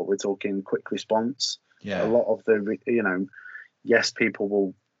foot, but we're talking quick response. Yeah. A lot of the, you know, yes,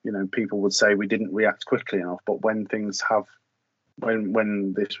 people would say we didn't react quickly enough, but when things have,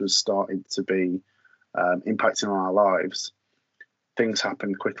 when this was started to be impacting on our lives, things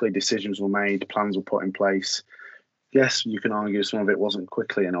happened quickly, decisions were made, plans were put in place. Yes, you can argue some of it wasn't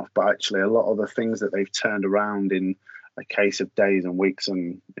quickly enough, but actually a lot of the things that they've turned around in a case of days and weeks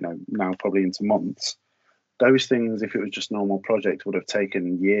and, you know, now probably into months, those things, if it was just normal project, would have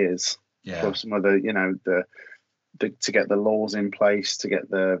taken years. For some of the, you know, to get the laws in place, to get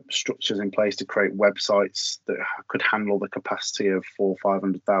the structures in place, to create websites that could handle the capacity of 400,000 or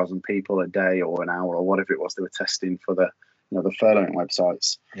 500,000 people a day or an hour or whatever it was they were testing for the, you know, the furloughing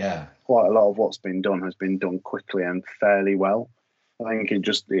websites. Yeah, quite a lot of what's been done has been done quickly and fairly well. I think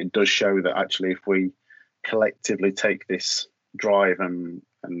it does show that actually, if we collectively take this drive and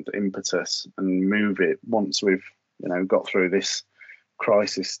impetus and move it, once we've, you know, got through this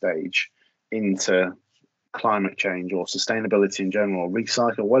crisis stage, into climate change or sustainability in general,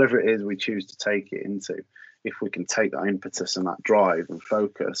 recycle, whatever it is we choose to take it into, if we can take that impetus and that drive and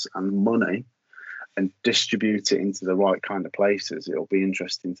focus and money and distribute it into the right kind of places, it'll be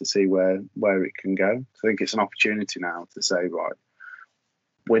interesting to see where it can go. I think it's an opportunity now to say, right,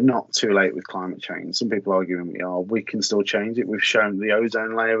 we're not too late with climate change. Some people arguing we are. We can still change it. We've shown the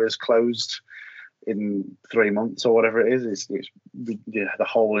ozone layer is closed in 3 months or whatever it is. The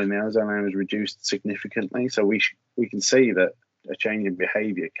hole in the ozone layer is reduced significantly. So we can see that a change in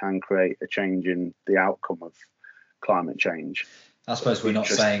behaviour can create a change in the outcome of climate change. I suppose we're not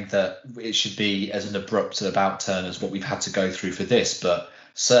saying that it should be as an abrupt about turn as what we've had to go through for this, but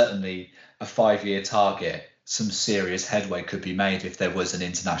certainly a 5-year target, some serious headway could be made if there was an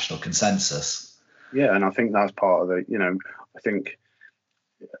international consensus. Yeah, and I think that's part of the, you know, I think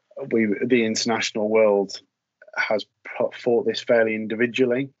the international world has fought this fairly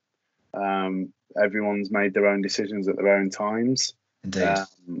individually. Everyone's made their own decisions at their own times. Indeed.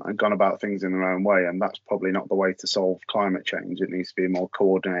 And gone about things in their own way, and that's probably not the way to solve climate change. It needs to be a more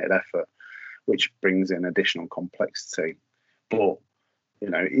coordinated effort, which brings in additional complexity. But, you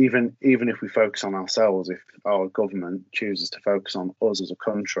know, even if we focus on ourselves, if our government chooses to focus on us as a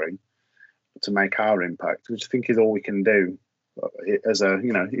country to make our impact, which I think is all we can do, as a,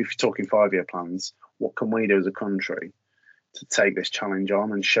 you know, if you're talking 5-year plans, what can we do as a country to take this challenge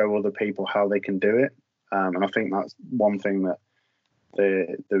on and show other people how they can do it? And I think that's one thing that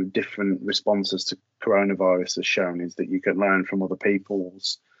the different responses to coronavirus has shown, is that you can learn from other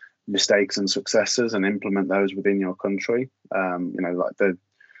people's mistakes and successes and implement those within your country. You know, like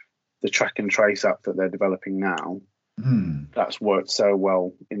the track and trace app that they're developing now, that's worked so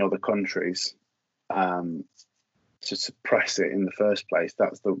well in other countries. To suppress it in the first place,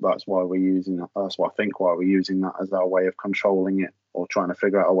 that's why we're using that. That's why I think why we're using that as our way of controlling it, or trying to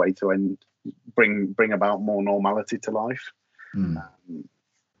figure out a way to bring about more normality to life.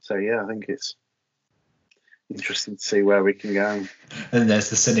 So yeah, I think it's interesting to see where we can go. And there's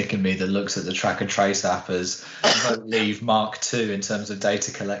the cynic in me that looks at the track and trace app as won't leave Mark II in terms of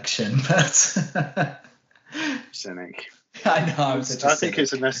data collection. But Cynic. I know I'm such a I cynic.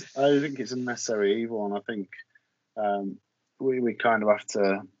 think it's a necessary evil, and I think we kind of have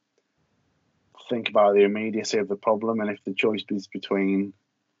to think about the immediacy of the problem, and if the choice is between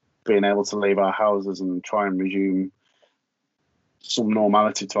being able to leave our houses and try and resume some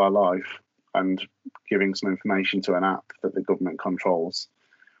normality to our life and giving some information to an app that the government controls,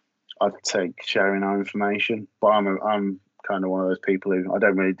 I'd take sharing our information. But I'm kind of one of those people who I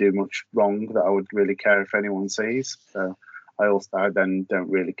don't really do much wrong that I would really care if anyone sees. So I then don't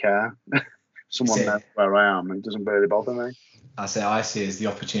really care. Someone knows where I am, and it doesn't really bother me. I see as the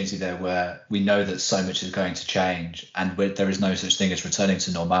opportunity there where we know that so much is going to change and there is no such thing as returning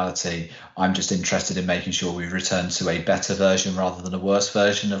to normality. I'm just interested in making sure we return to a better version rather than a worse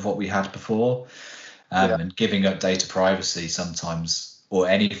version of what we had before. And giving up data privacy sometimes, or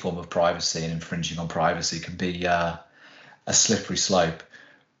any form of privacy and infringing on privacy, can be a slippery slope.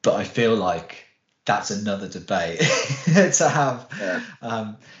 But I feel like that's another debate to have.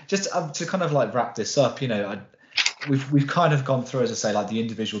 Yeah. Just to kind of like wrap this up, we've kind of gone through, as I say, like the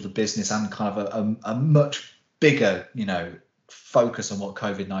individual, the business, and kind of a much bigger, focus on what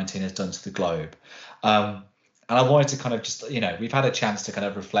COVID-19 has done to the globe. And I wanted to kind of just, we've had a chance to kind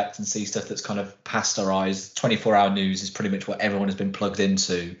of reflect and see stuff that's kind of past our eyes. 24-hour news is pretty much what everyone has been plugged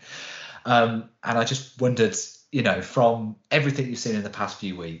into. And I just wondered, from everything you've seen in the past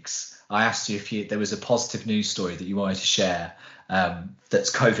few weeks, I asked you if there was a positive news story that you wanted to share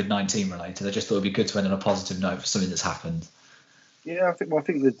that's COVID-19 related. I just thought it'd be good to end on a positive note for something that's happened. Yeah, I think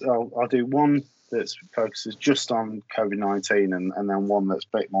that I'll do one that focuses just on COVID-19 and then one that's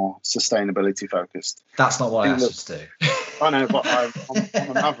a bit more sustainability focused. That's not what I asked you to do. I know, but I'm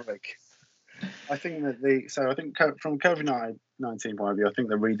a maverick. I think that from COVID-19 point of view, I think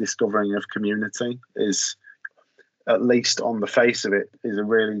the rediscovering of community is, at least on the face of it, is a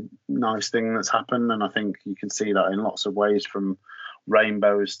really nice thing that's happened. And I think you can see that in lots of ways, from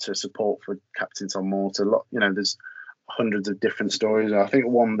rainbows to support for Captains on Water. There's hundreds of different stories. I think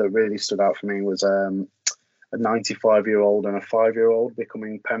one that really stood out for me was a 95-year-old and a 5-year-old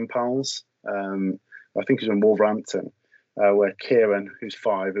becoming pen pals. I think it was in Wolverhampton, where Kieran, who's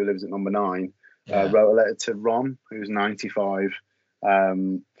 5, who lives at number 9, wrote a letter to Ron, who's 95,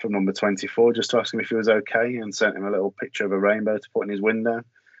 from number 24, just to ask him if he was okay, and sent him a little picture of a rainbow to put in his window,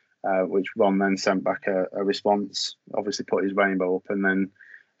 which Ron then sent back a response, obviously put his rainbow up, and then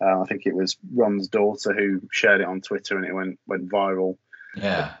I think it was Ron's daughter who shared it on Twitter, and it went viral.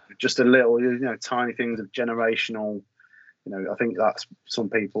 Yeah, just a little, tiny things of generational. I think that's, some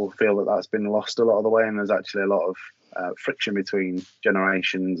people feel that's been lost a lot of the way, and there's actually a lot of friction between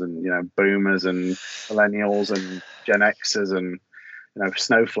generations, and boomers and millennials and Gen Xers and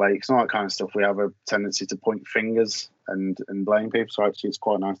snowflakes and all that kind of stuff. We have a tendency to point fingers and blame people. So actually, it's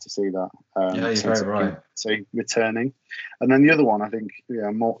quite nice to see that. You're very right. See, returning. And then the other one, I think,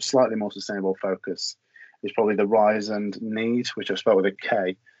 slightly more sustainable focus is probably the rise and need, which I spelled with a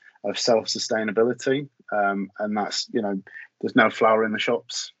K, of self-sustainability. And that's, there's no flour in the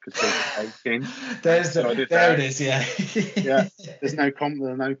shops because people are baking. There it is, yeah. Yeah, there's no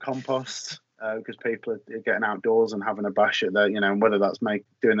compost. Because people are getting outdoors and having a bash at their, and whether that's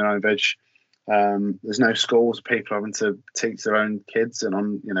doing their own veg. There's no schools. People are having to teach their own kids,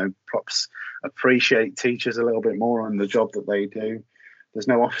 and perhaps appreciate teachers a little bit more on the job that they do. There's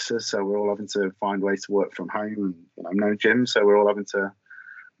no offices, so we're all having to find ways to work from home, and no gym, so we're all having to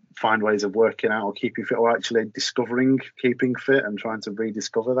find ways of working out or keeping fit, or actually discovering keeping fit and trying to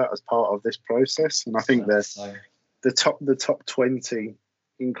rediscover that as part of this process. And I think the top 20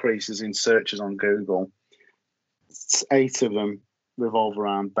 increases in searches on Google, 8 of them revolve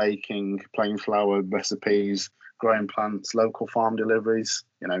around baking, plain flour recipes, growing plants, local farm deliveries,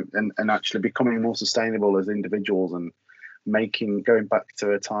 and actually becoming more sustainable as individuals, and going back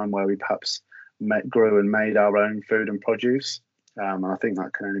to a time where we perhaps grew and made our own food and produce. And I think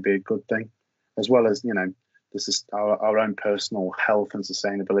that can only be a good thing, as well as, this is our own personal health and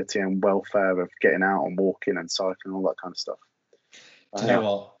sustainability and welfare of getting out and walking and cycling, all that kind of stuff. Do you know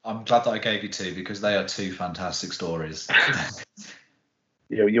what? I'm glad that I gave you 2, because they are 2 fantastic stories.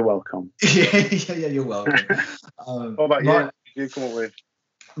 You're welcome. yeah, you're welcome. What about you? What did you come up with?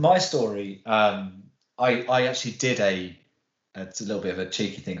 My story, I actually did it's a little bit of a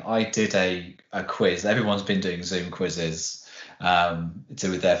cheeky thing. I did a quiz. Everyone's been doing Zoom quizzes. to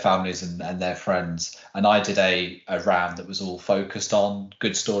with their families and their friends. And I did a round that was all focused on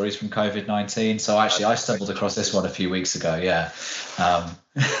good stories from COVID-19. So actually, I stumbled across this one a few weeks ago. Yeah,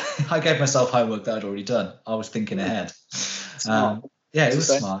 I gave myself homework that I'd already done. I was thinking ahead. Yeah, it was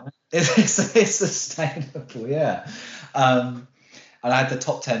smart. It's sustainable. Yeah. And I had the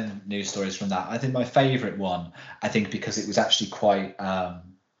top 10 news stories from that. I think my favourite one, I think because it was actually quite,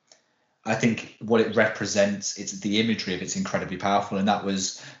 I think what it represents, it's the imagery of it's incredibly powerful. And that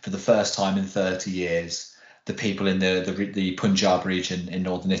was, for the first time in 30 years, the people in the Punjab region in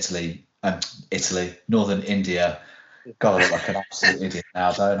northern northern India. God, I look like an absolute idiot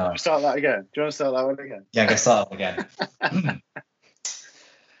now, don't I? Start that again. Do you want to start that one again? Yeah, I'm going to start that again.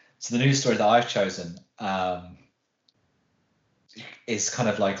 So the news story that I've chosen is kind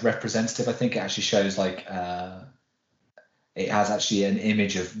of like representative. I think it actually shows like it has actually an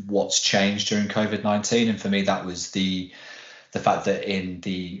image of what's changed during COVID-19, and for me that was the fact that in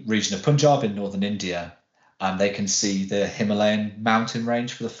the region of Punjab in northern India, they can see the Himalayan mountain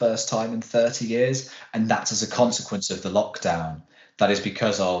range for the first time in 30 years, and that's as a consequence of the lockdown. That is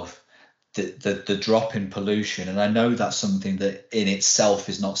because of the drop in pollution, and I know that's something that in itself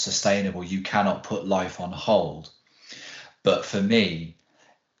is not sustainable. You cannot put life on hold. But for me,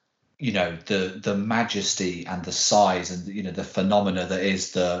 the majesty and the size and the phenomena that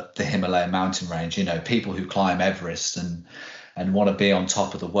is the Himalayan mountain range, people who climb Everest and want to be on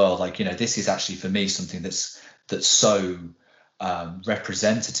top of the world, this is actually for me something that's so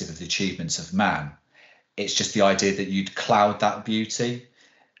representative of the achievements of man. It's just the idea that you'd cloud that beauty,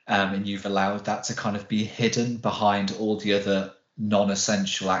 and you've allowed that to kind of be hidden behind all the other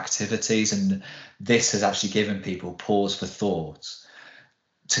non-essential activities, and this has actually given people pause for thought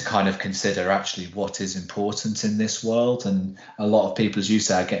to kind of consider actually what is important in this world. And a lot of people, as you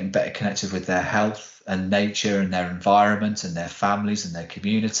say, are getting better connected with their health and nature and their environment and their families and their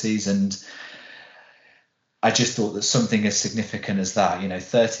communities. And I just thought that something as significant as that,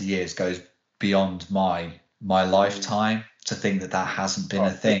 30 years goes beyond my lifetime to think that hasn't been a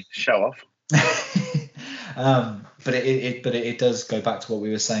thing. Show off. But it does go back to what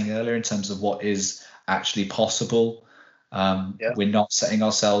we were saying earlier in terms of what is actually possible. We're not setting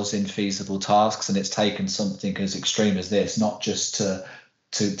ourselves infeasible tasks, and it's taken something as extreme as this, not just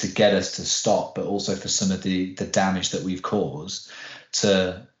to get us to stop, but also for some of the damage that we've caused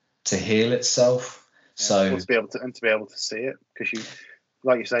to heal itself. So to be able to see it, because you,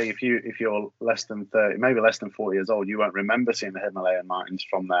 like you say, if you're less than 30, maybe less than 40 years old, you won't remember seeing the Himalayan mountains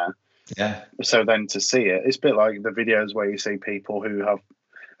from there. Yeah. So then to see it, it's a bit like the videos where you see people who are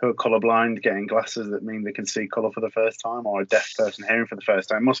colorblind getting glasses that mean they can see color for the first time, or a deaf person hearing for the first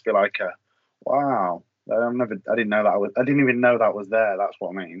time. It must be like wow. I didn't know that I didn't even know that was there. That's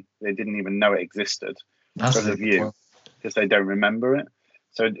what I mean. They didn't even know it existed because of you, because they don't remember it.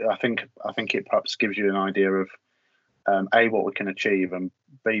 So I think it perhaps gives you an idea of A, what we can achieve, and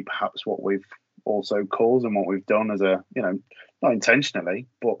B, perhaps what we've also caused and what we've done as a, not intentionally,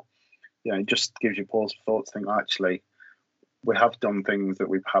 but it just gives you pause for thought to think, actually, we have done things that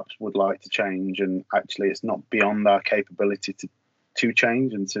we perhaps would like to change, and actually it's not beyond our capability to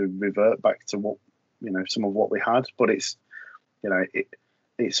change and to revert back to what, some of what we had. But it's,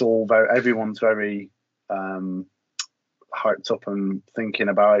 it's all everyone's very hyped up and thinking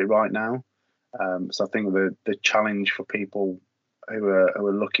about it right now. So I think the challenge for people who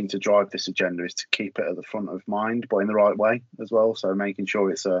are looking to drive this agenda is to keep it at the front of mind, but in the right way as well. So making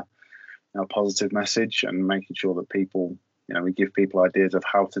sure it's a positive message, and making sure that people, we give people ideas of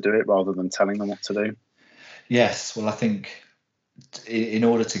how to do it rather than telling them what to do. Yes, well, I think in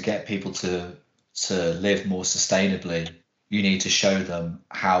order to get people to live more sustainably, you need to show them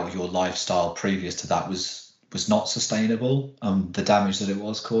how your lifestyle previous to that was not sustainable, the damage that it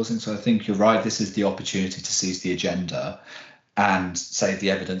was causing. So I think you're right. This is the opportunity to seize the agenda and say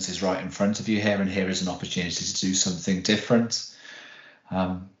the evidence is right in front of you here, and here is an opportunity to do something different.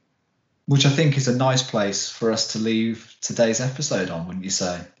 Which I think is a nice place for us to leave today's episode on, wouldn't you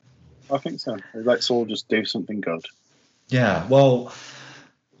say? I think so. Let's all just do something good. Yeah, well,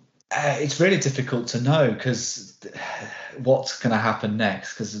 it's really difficult to know, because what's going to happen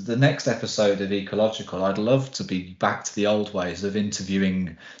next? Because the next episode of Ecological, I'd love to be back to the old ways of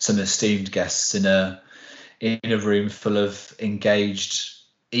interviewing some esteemed guests in a room full of engaged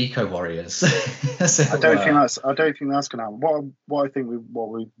eco warriors. I don't think that's going to happen. What I think what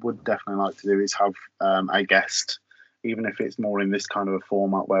we would definitely like to do is have a guest, even if it's more in this kind of a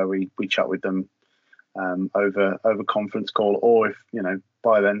format where we chat with them over conference call, or if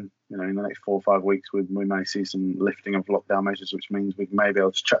by then in the next 4 or 5 weeks we may see some lifting of lockdown measures, which means we may be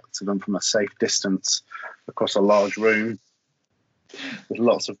able to chat to them from a safe distance across a large room,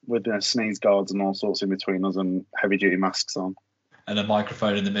 with sneeze guards and all sorts in between us and heavy duty masks on. And a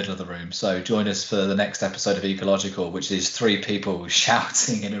microphone in the middle of the room. So join us for the next episode of Ecological, which is 3 people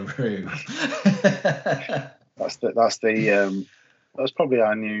shouting in a room. That's probably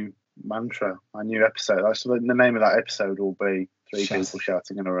our new mantra, our new episode. That's the name of that episode will be 3 people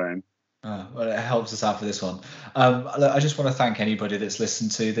shouting in a room. Well, it helps us out for this one. I just want to thank anybody that's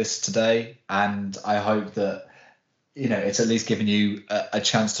listened to this today, and I hope that it's at least given you a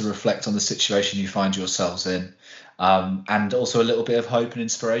chance to reflect on the situation you find yourselves in, and also a little bit of hope and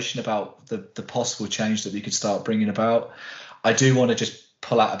inspiration about the possible change that we could start bringing about. I do want to just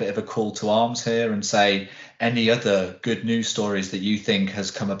pull out a bit of a call to arms here and say any other good news stories that you think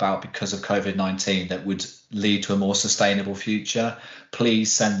has come about because of COVID-19 that would lead to a more sustainable future,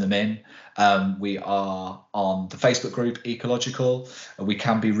 please send them in. We are on the Facebook group Ecological. We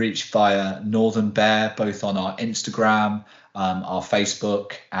can be reached via Northern Bear, both on our Instagram, our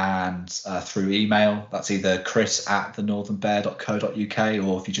Facebook, and through email. That's either chris@thenorthernbear.co.uk,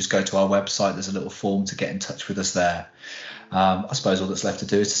 or if you just go to our website, there's a little form to get in touch with us there. I suppose all that's left to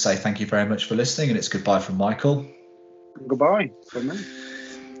do is to say thank you very much for listening, and it's goodbye from Michael. Goodbye from me.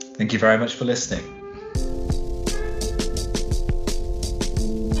 Thank you very much for listening.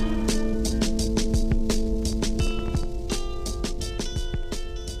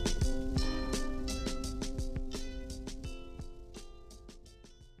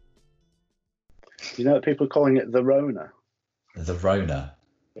 You know that people are calling it the Rona? The Rona?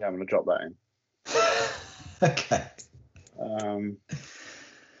 Yeah, I'm going to drop that in. Okay.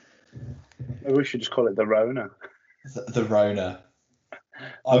 Maybe we should just call it the Rona. The Rona.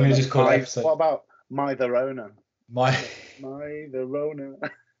 I'm going to just call it episode. What about My the Rona? My the Rona.